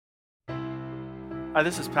Hi,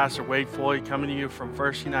 this is Pastor Wade Floyd coming to you from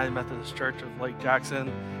First United Methodist Church of Lake Jackson.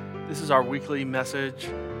 This is our weekly message.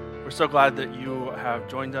 We're so glad that you have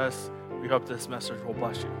joined us. We hope this message will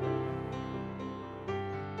bless you.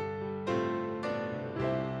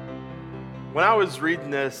 When I was reading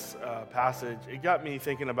this passage, it got me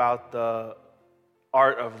thinking about the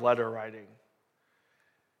art of letter writing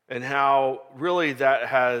and how really that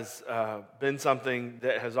has been something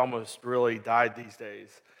that has almost really died these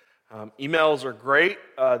days. Emails are great.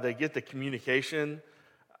 They get the communication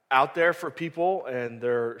out there for people, and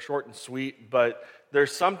they're short and sweet, but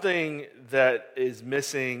there's something that is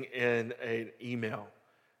missing in an email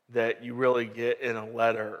that you really get in a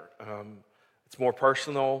letter. It's more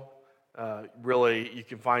personal. Really, you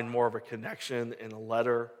can find more of a connection in a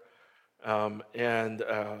letter.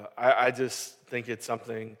 I just think it's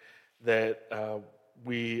something that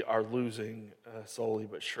we are losing slowly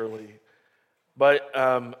but surely. But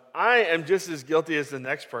I am just as guilty as the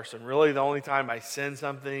next person. Really, the only time I send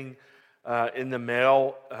something in the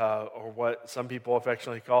mail, or what some people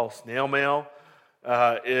affectionately call snail mail,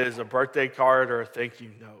 is a birthday card or a thank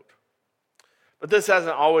you note. But this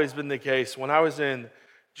hasn't always been the case. When I was in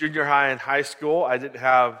junior high and high school, I didn't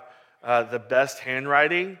have the best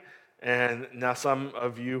handwriting. And now some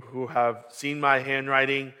of you who have seen my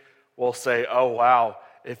handwriting will say, oh, wow,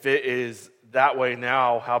 if it is that way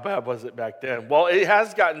now, how bad was it back then? Well, it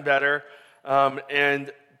has gotten better,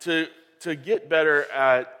 and to get better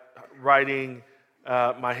at writing,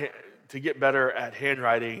 to get better at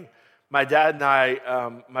handwriting, my dad and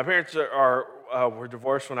I, my parents were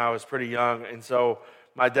divorced when I was pretty young, and so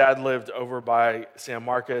my dad lived over by San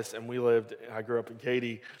Marcos, and I grew up in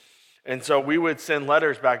Katy, and so we would send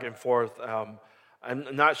letters back and forth. I'm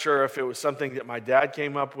not sure if it was something that my dad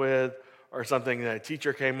came up with or something that a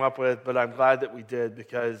teacher came up with, but I'm glad that we did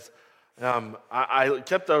because I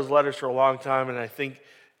kept those letters for a long time, and I think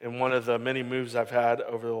in one of the many moves I've had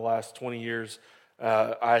over the last 20 years,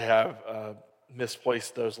 I have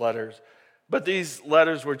misplaced those letters. But these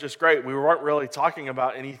letters were just great. We weren't really talking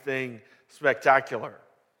about anything spectacular.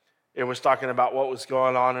 It was talking about what was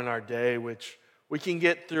going on in our day, which we can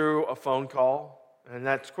get through a phone call, and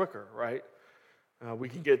that's quicker, right? We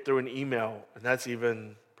can get through an email, and that's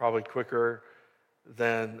even probably quicker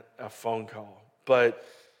than a phone call. But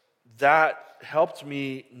that helped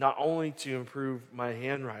me not only to improve my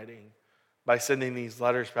handwriting by sending these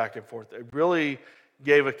letters back and forth. It really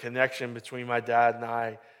gave a connection between my dad and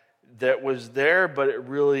I that was there, but it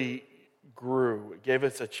really grew. It gave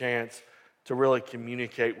us a chance to really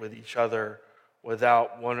communicate with each other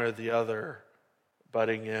without one or the other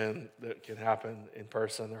butting in that can happen in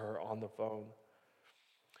person or on the phone.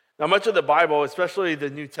 Now, much of the Bible, especially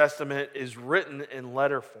the New Testament, is written in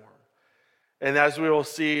letter form. And as we will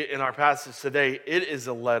see in our passage today, it is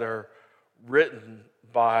a letter written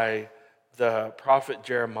by the prophet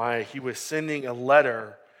Jeremiah. He was sending a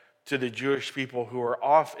letter to the Jewish people who were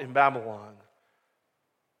off in Babylon.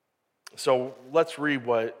 So let's read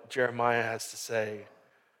what Jeremiah has to say,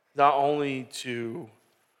 not only to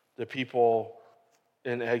the people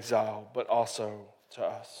in exile, but also to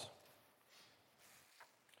us.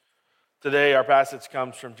 Today, our passage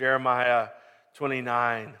comes from Jeremiah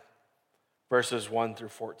 29, verses 1 through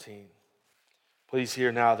 14. Please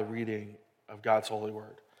hear now the reading of God's holy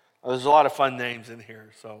word. Now, there's a lot of fun names in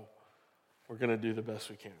here, so we're going to do the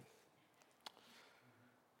best we can.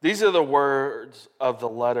 These are the words of the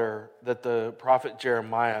letter that the prophet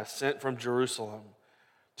Jeremiah sent from Jerusalem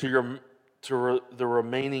to the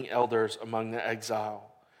remaining elders among the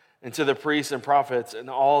exile, and to the priests and prophets and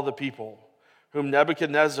all the people whom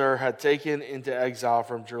Nebuchadnezzar had taken into exile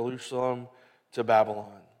from Jerusalem to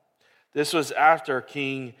Babylon. This was after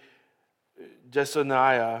King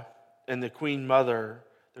Jeconiah and the queen mother,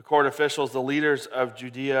 the court officials, the leaders of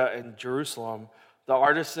Judea and Jerusalem, the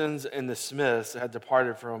artisans and the smiths had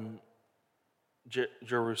departed from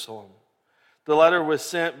Jerusalem. The letter was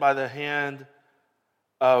sent by the hand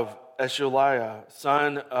of Eshaliah,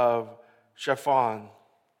 son of Shaphan.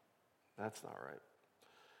 That's not right.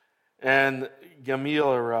 And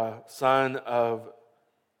Gamaliel, son of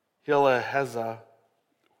Hilahazah,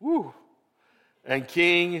 and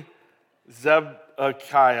King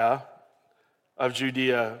Zedekiah of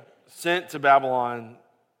Judea, sent to Babylon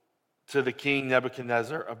to the king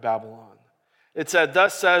Nebuchadnezzar of Babylon. It said,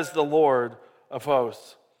 "Thus says the Lord of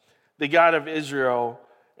hosts, the God of Israel,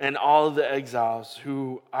 and all of the exiles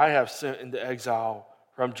who I have sent into exile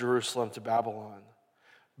from Jerusalem to Babylon.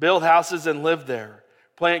 Build houses and live there.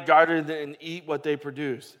 Plant gardens and eat what they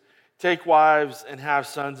produce. Take wives and have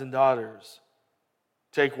sons and daughters.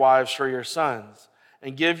 Take wives for your sons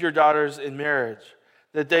and give your daughters in marriage,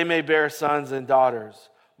 that they may bear sons and daughters.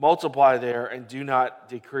 Multiply there and do not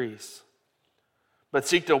decrease. But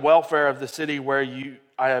seek the welfare of the city where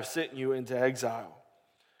I have sent you into exile.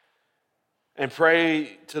 And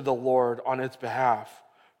pray to the Lord on its behalf,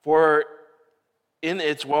 for in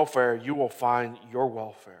its welfare you will find your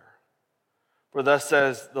welfare. For thus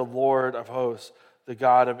says the Lord of hosts, the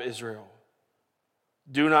God of Israel,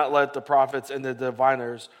 do not let the prophets and the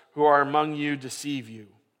diviners who are among you deceive you,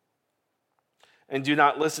 and do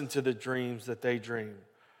not listen to the dreams that they dream,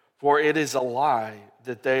 for it is a lie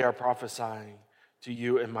that they are prophesying to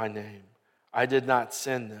you in my name. I did not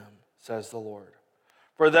send them, says the Lord.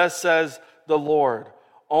 For thus says the Lord,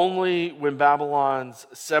 only when Babylon's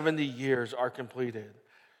 70 years are completed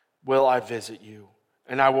will I visit you,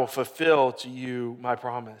 and I will fulfill to you my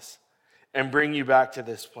promise and bring you back to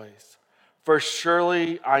this place. For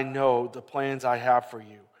surely I know the plans I have for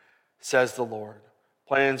you, says the Lord,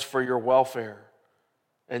 plans for your welfare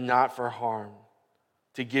and not for harm,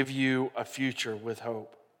 to give you a future with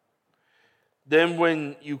hope. Then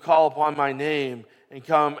when you call upon my name and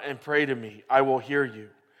come and pray to me, I will hear you.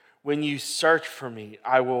 When you search for me,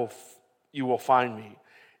 you will find me.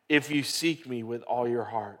 If you seek me with all your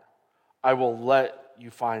heart, I will let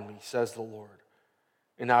you find me, says the Lord.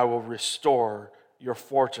 And I will restore your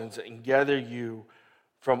fortunes and gather you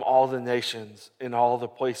from all the nations and all the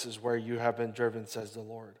places where you have been driven, says the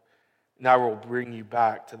Lord. And I will bring you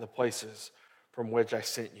back to the places from which I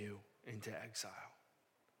sent you into exile.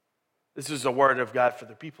 This is the word of God for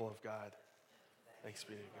the people of God. Thanks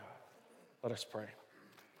be to God. Let us pray.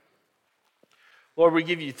 Lord, we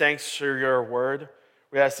give you thanks for your word.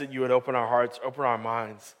 We ask that you would open our hearts, open our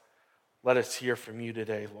minds. Let us hear from you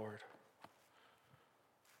today, Lord.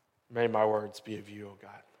 May my words be of you, O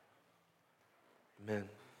God. Amen.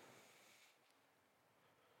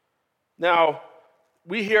 Now,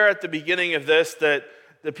 we hear at the beginning of this that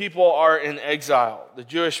the people are in exile. The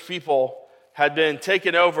Jewish people had been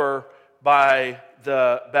taken over by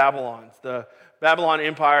the Babylons. The Babylon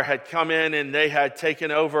Empire had come in and they had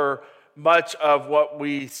taken over much of what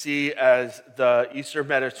we see as the Eastern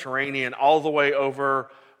Mediterranean, all the way over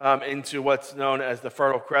into what's known as the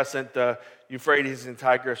Fertile Crescent, the Euphrates and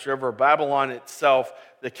Tigris River. Babylon itself,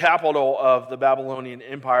 the capital of the Babylonian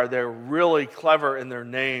Empire, they're really clever in their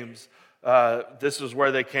names. This is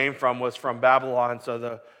where they came from, was from Babylon, so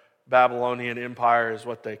the Babylonian Empire is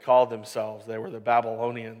what they called themselves. They were the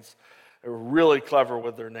Babylonians. They were really clever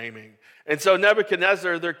with their naming. And so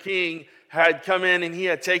Nebuchadnezzar, their king, had come in and he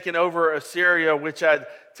had taken over Assyria, which had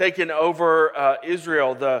taken over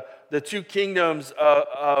Israel. The two kingdoms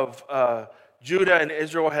of Judah and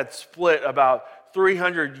Israel had split about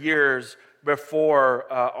 300 years before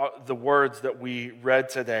the words that we read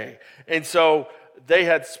today. And so they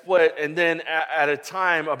had split, and then at a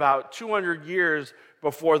time about 200 years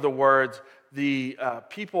before the words, the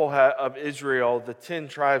people of Israel, the 10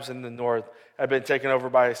 tribes in the north, had been taken over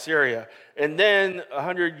by Assyria. And then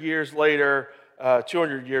 100 years later,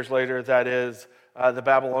 200 years later, that is, the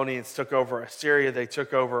Babylonians took over Assyria. They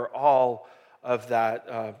took over all of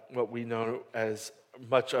that, what we know as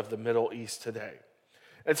much of the Middle East today.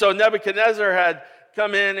 And so Nebuchadnezzar had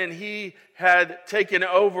come in and he had taken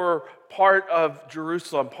over part of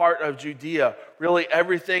Jerusalem, part of Judea, really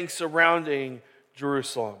everything surrounding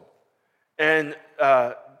Jerusalem. And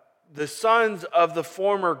the sons of the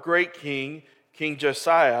former great king, King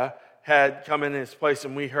Josiah, had come in his place,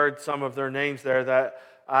 and we heard some of their names there that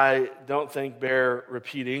I don't think bear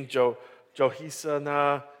repeating.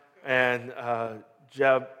 Jehoshaphat and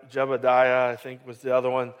Jebediah, I think, was the other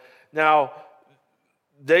one. Now,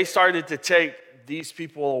 they started to take these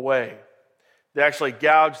people away. They actually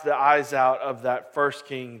gouged the eyes out of that first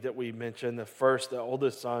king that we mentioned, the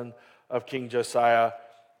oldest son of King Josiah,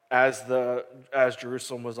 as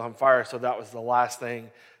Jerusalem was on fire. So that was the last thing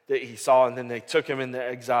that he saw. And then they took him into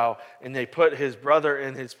exile, and they put his brother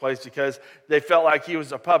in his place because they felt like he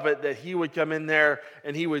was a puppet, that he would come in there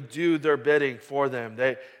and he would do their bidding for them.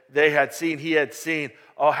 He had seen,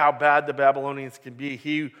 oh, how bad the Babylonians can be.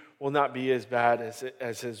 He will not be as bad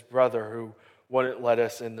as his brother, who wouldn't let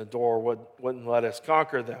us in the door, wouldn't let us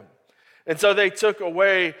conquer them. And so they took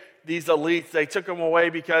away these elites. They took them away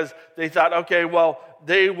because they thought, okay, well,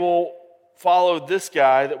 they will follow this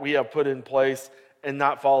guy that we have put in place and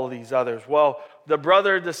not follow these others. Well, the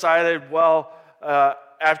brother decided,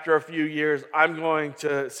 after a few years, I'm going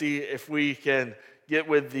to see if we can get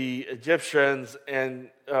with the Egyptians and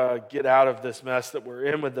get out of this mess that we're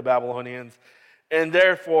in with the Babylonians. And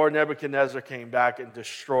therefore, Nebuchadnezzar came back and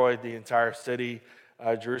destroyed the entire city.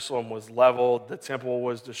 Jerusalem was leveled, the temple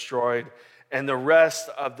was destroyed, and the rest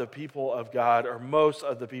of the people of God, or most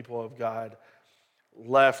of the people of God,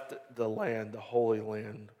 left the land, the Holy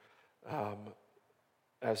Land,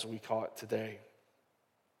 as we call it today.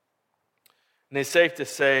 And it's safe to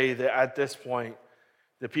say that at this point,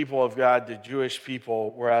 the people of God, the Jewish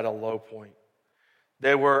people, were at a low point.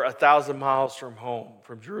 They were 1,000 miles from home,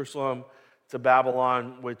 from Jerusalem to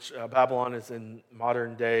Babylon, which Babylon is in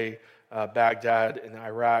modern-day Baghdad in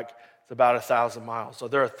Iraq. It's about 1,000 miles. So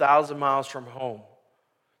they're 1,000 miles from home.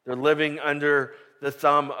 They're living under the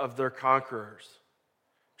thumb of their conquerors,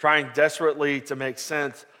 trying desperately to make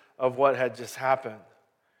sense of what had just happened,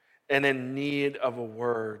 and in need of a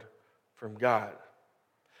word from God.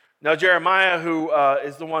 Now, Jeremiah, who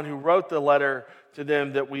is the one who wrote the letter to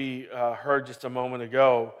them that we heard just a moment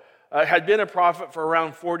ago, had been a prophet for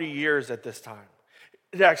around 40 years at this time.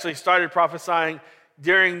 It actually started prophesying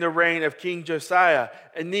during the reign of King Josiah,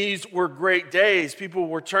 and these were great days. People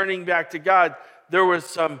were turning back to God. There was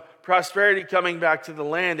some prosperity coming back to the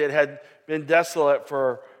land. It had been desolate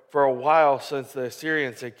for a while since the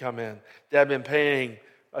Assyrians had come in. They had been paying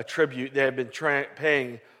a tribute. They had been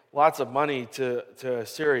paying lots of money to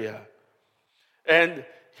Assyria. And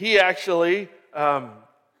he actually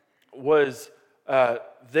was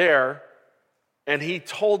there, and he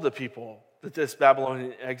told the people that this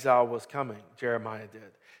Babylonian exile was coming. Jeremiah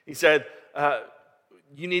did. He said,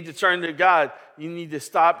 you need to turn to God. You need to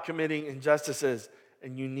stop committing injustices,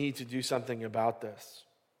 and you need to do something about this.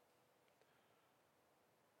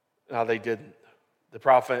 Now, they didn't. The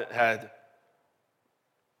prophet had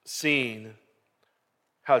seen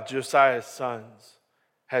how Josiah's sons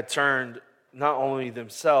had turned not only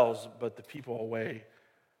themselves, but the people away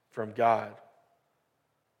from God.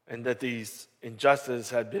 And that these injustices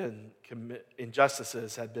had been committed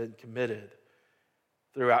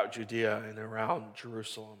throughout Judea and around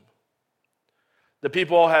Jerusalem. The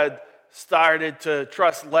people had started to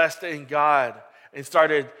trust less in God and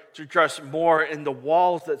started to trust more in the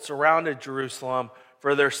walls that surrounded Jerusalem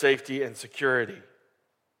for their safety and security.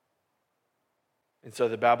 And so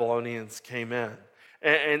the Babylonians came in.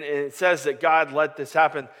 And it says that God let this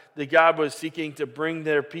happen, that God was seeking to bring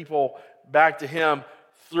their people back to him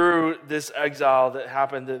through this exile that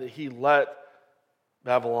happened, that he let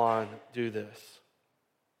Babylon do this.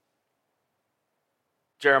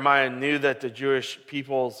 Jeremiah knew that the Jewish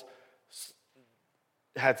peoples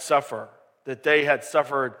had suffered, that they had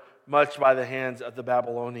suffered much by the hands of the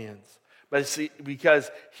Babylonians. But see, because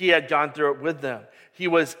he had gone through it with them. He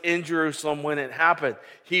was in Jerusalem when it happened.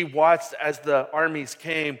 He watched as the armies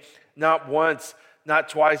came, not once, not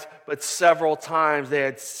twice, but several times.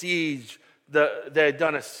 They had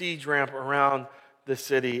done a siege ramp around the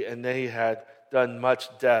city, and they had done much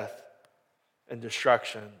death and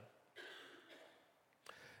destruction.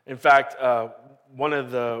 In fact, one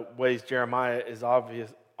of the ways Jeremiah is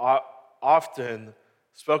often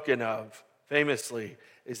spoken of famously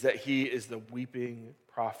is that he is the weeping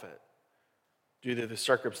prophet due to the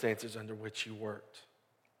circumstances under which he worked.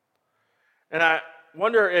 And I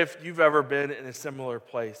wonder if you've ever been in a similar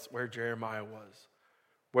place where Jeremiah was,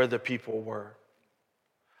 where the people were.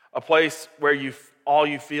 A place where all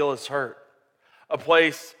you feel is hurt. A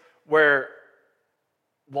place where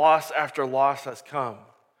loss after loss has come,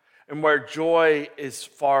 and where joy is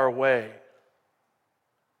far away.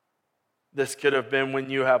 This could have been when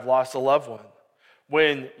you have lost a loved one,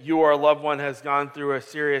 when your loved one has gone through a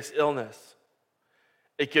serious illness.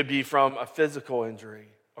 It could be from a physical injury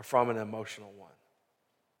or from an emotional one.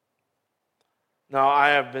 Now, I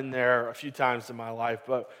have been there a few times in my life,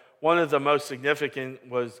 but one of the most significant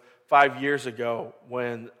was 5 years ago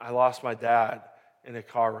when I lost my dad in a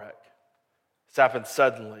car wreck. This happened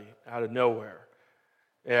suddenly, out of nowhere.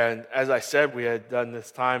 And as I said, we had done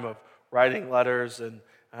this time of writing letters, and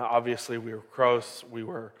obviously we were close. We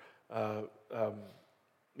were,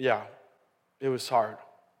 it was hard.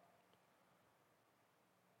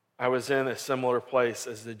 I was in a similar place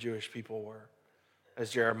as the Jewish people were,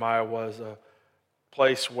 as Jeremiah was, a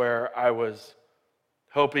place where I was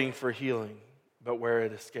hoping for healing, but where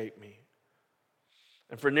it escaped me.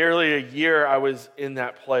 And for nearly a year, I was in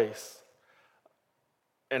that place,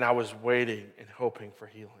 and I was waiting and hoping for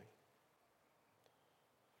healing.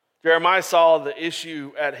 Jeremiah saw the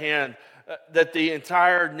issue at hand, that the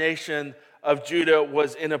entire nation of Judah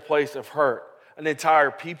was in a place of hurt, an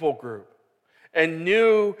entire people group, and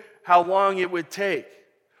knew how long it would take.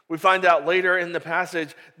 We find out later in the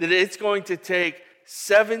passage that it's going to take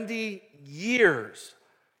 70 years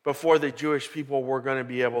before the Jewish people were going to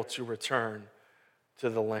be able to return to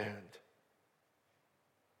the land.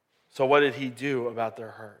 So what did he do about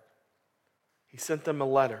their hurt? He sent them a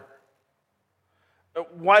letter.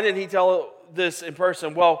 Why didn't he tell this in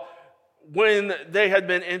person? Well, when they had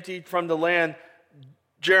been emptied from the land,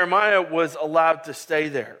 Jeremiah was allowed to stay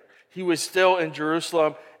there. He was still in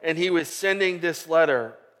Jerusalem, and he was sending this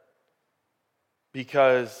letter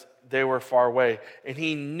because they were far away. And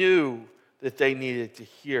he knew that they needed to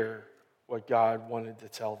hear what God wanted to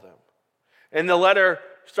tell them. And the letter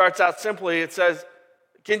starts out simply. It says,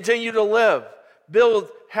 continue to live, build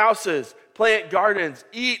houses, plant gardens,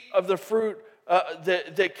 eat of the fruit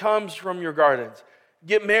that comes from your gardens.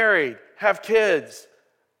 Get married, have kids,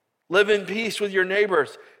 live in peace with your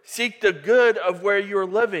neighbors. Seek the good of where you're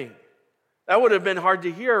living. That would have been hard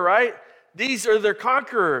to hear, right? These are their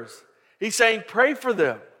conquerors. He's saying, pray for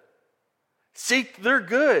them. Seek their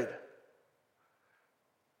good.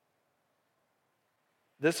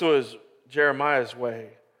 This was Jeremiah's way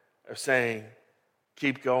of saying,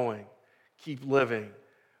 keep going, keep living.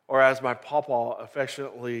 Or as my papa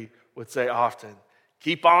affectionately would say often,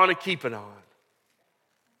 keep on and keeping on.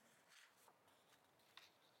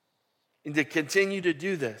 And to continue to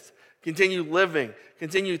do this, continue living,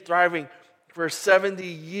 continue thriving for 70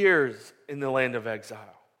 years in the land of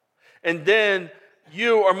exile. And then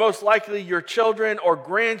you, or most likely your children or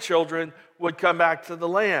grandchildren, would come back to the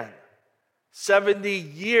land. 70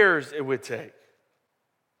 years it would take.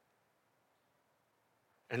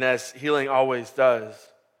 And as healing always does,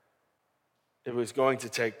 it was going to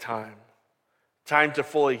take time. Time to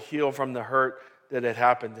fully heal from the hurt that had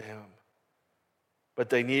happened to him. But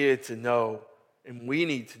they needed to know, and we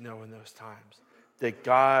need to know in those times, that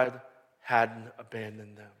God hadn't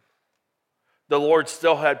abandoned them. The Lord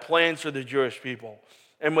still had plans for the Jewish people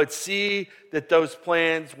and would see that those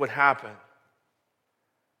plans would happen.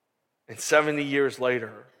 And 70 years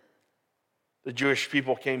later, the Jewish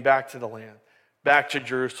people came back to the land, back to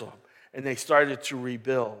Jerusalem, and they started to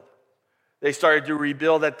rebuild. They started to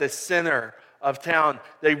rebuild at the center of town.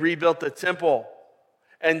 They rebuilt the temple,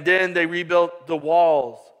 and then they rebuilt the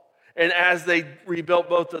walls. And as they rebuilt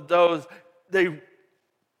both of those, they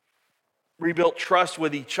rebuilt trust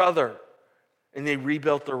with each other, and they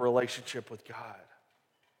rebuilt their relationship with God.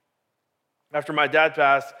 After my dad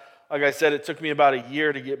passed, like I said, it took me about a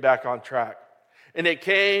year to get back on track. And it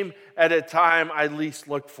came at a time I least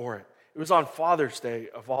looked for it. It was on Father's Day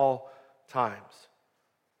of all times,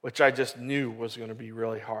 which I just knew was going to be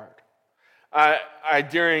really hard.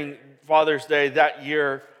 During Father's Day that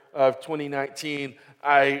year of 2019,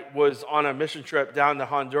 I was on a mission trip down to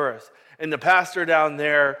Honduras. And the pastor down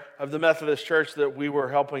there of the Methodist church that we were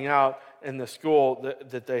helping out in the school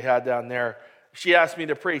that they had down there, she asked me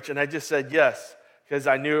to preach. And I just said yes, because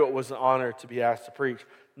I knew it was an honor to be asked to preach,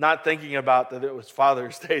 not thinking about that it was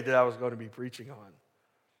Father's Day that I was going to be preaching on.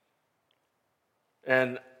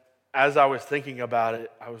 And as I was thinking about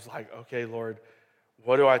it, I was like, okay, Lord,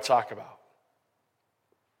 what do I talk about?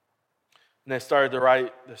 And I started to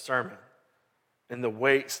write the sermon, and the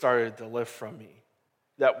weight started to lift from me.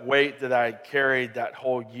 That weight that I had carried that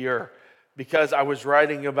whole year, because I was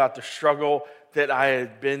writing about the struggle that I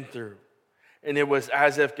had been through. And it was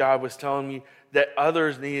as if God was telling me that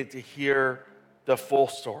others needed to hear the full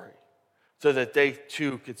story so that they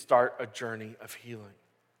too could start a journey of healing.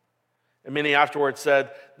 And many afterwards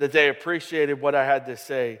said that they appreciated what I had to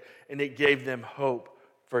say, and it gave them hope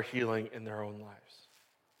for healing in their own lives.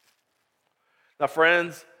 Now,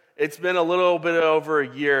 friends, it's been a little bit over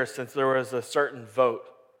a year since there was a certain vote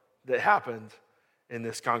that happened in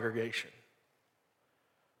this congregation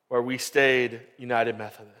where we stayed United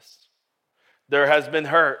Methodist. There has been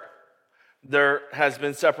hurt. There has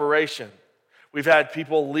been separation. We've had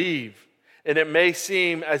people leave. And it may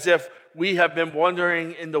seem as if we have been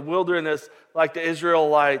wandering in the wilderness like the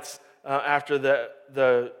Israelites after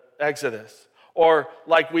the Exodus. Or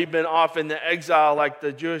like we've been off in the exile like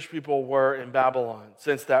the Jewish people were in Babylon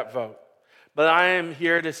since that vote. But I am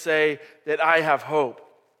here to say that I have hope.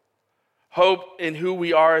 Hope in who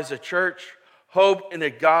we are as a church. Hope in a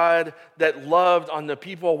God that loved on the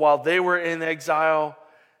people while they were in exile.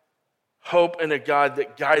 Hope in a God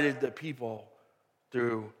that guided the people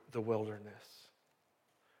through the wilderness.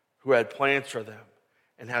 Who had plans for them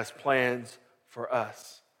and has plans for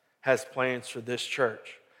us. Has plans for this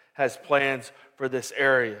church. Has plans for this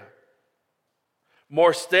area.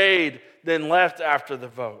 More stayed than left after the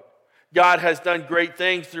vote. God has done great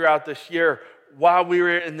things throughout this year while we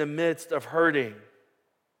were in the midst of hurting.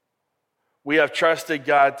 We have trusted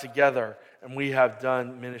God together, and we have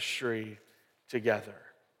done ministry together.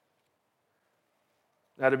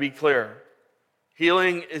 Now, to be clear,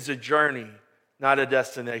 healing is a journey, not a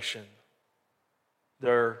destination.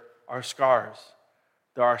 There are scars,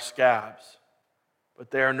 there are scabs, but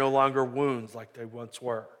they are no longer wounds like they once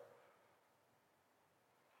were.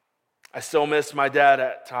 I still miss my dad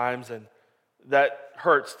at times, and that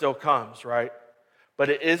hurt still comes, right? but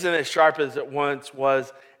it isn't as sharp as it once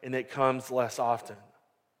was, and it comes less often.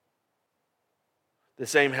 The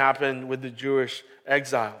same happened with the Jewish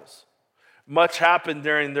exiles. Much happened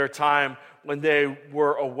during their time when they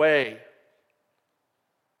were away.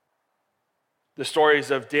 The stories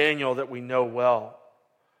of Daniel that we know well,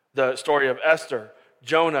 the story of Esther,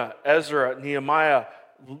 Jonah, Ezra, Nehemiah,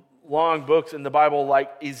 long books in the Bible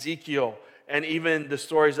like Ezekiel, and even the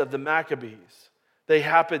stories of the Maccabees. They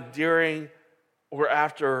happened during or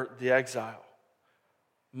after the exile.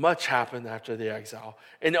 Much happened after the exile.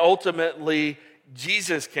 And ultimately,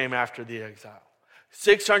 Jesus came after the exile.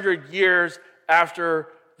 600 years after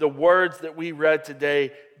the words that we read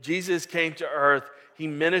today, Jesus came to earth. He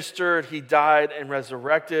ministered, he died, and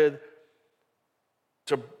resurrected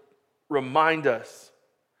to remind us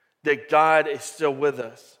that God is still with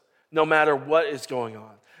us, no matter what is going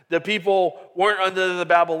on. The people weren't under the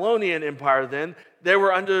Babylonian Empire then. They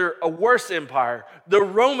were under a worse empire, the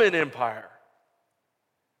Roman Empire.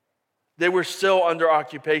 They were still under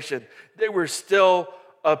occupation. They were still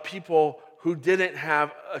a people who didn't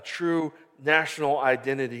have a true national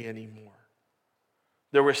identity anymore.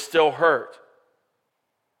 There was still hurt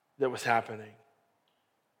that was happening.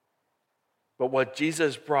 But what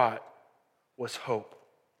Jesus brought was hope,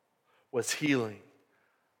 was healing,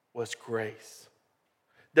 was grace.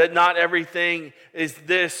 That not everything is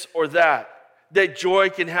this or that. That joy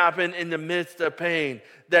can happen in the midst of pain.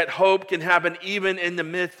 That hope can happen even in the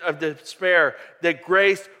midst of despair. That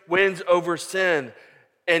grace wins over sin.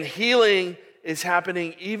 And healing is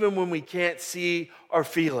happening even when we can't see or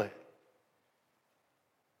feel it.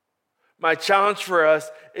 My challenge for us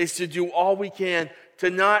is to do all we can to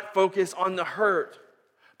not focus on the hurt,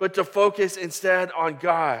 but to focus instead on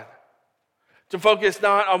God. To focus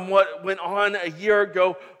not on what went on a year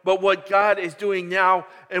ago, but what God is doing now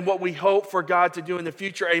and what we hope for God to do in the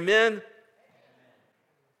future. Amen?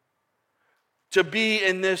 To be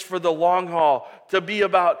in this for the long haul. To be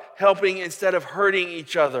about helping instead of hurting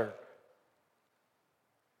each other.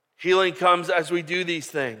 Healing comes as we do these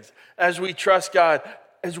things. As we trust God.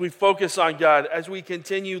 As we focus on God. As we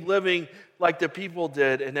continue living like the people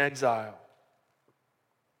did in exile.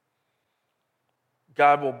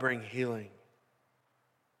 God will bring healing.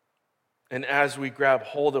 And as we grab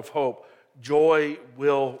hold of hope, joy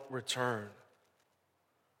will return.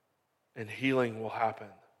 And healing will happen.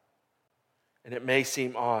 And it may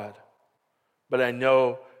seem odd, but I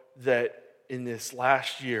know that in this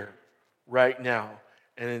last year, right now,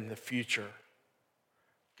 and in the future,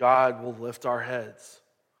 God will lift our heads,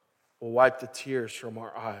 will wipe the tears from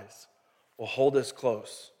our eyes, will hold us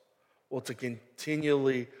close, will to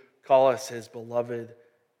continually call us his beloved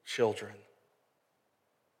children,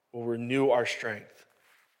 will renew our strength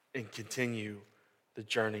and continue the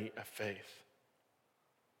journey of faith.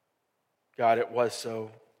 God, it was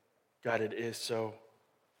so. God, it is so.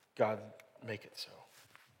 God, make it so.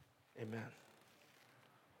 Amen.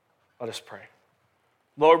 Let us pray.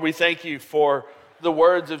 Lord, we thank you for the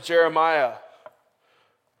words of Jeremiah,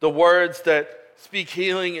 the words that speak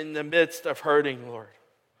healing in the midst of hurting, Lord.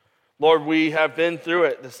 Lord, we have been through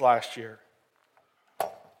it this last year.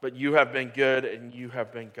 But you have been good and you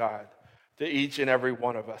have been God to each and every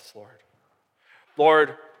one of us, Lord.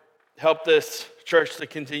 Lord, help this church to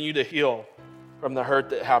continue to heal from the hurt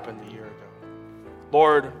that happened a year ago.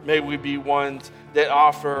 Lord, may we be ones that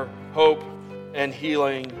offer hope and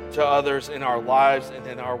healing to others in our lives and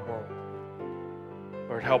in our world.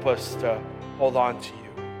 Lord, help us to hold on to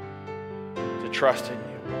you, to trust in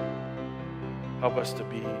you. Help us to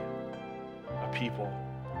be a people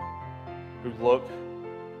who look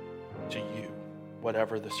to you,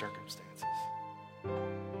 whatever the circumstances.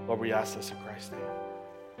 Lord, we ask this in Christ's name.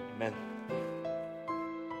 Amen.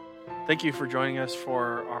 Thank you for joining us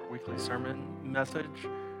for our weekly sermon message.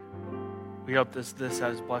 We hope this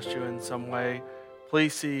has blessed you in some way.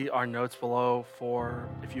 Please see our notes below for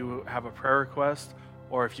if you have a prayer request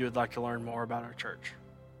or if you would like to learn more about our church.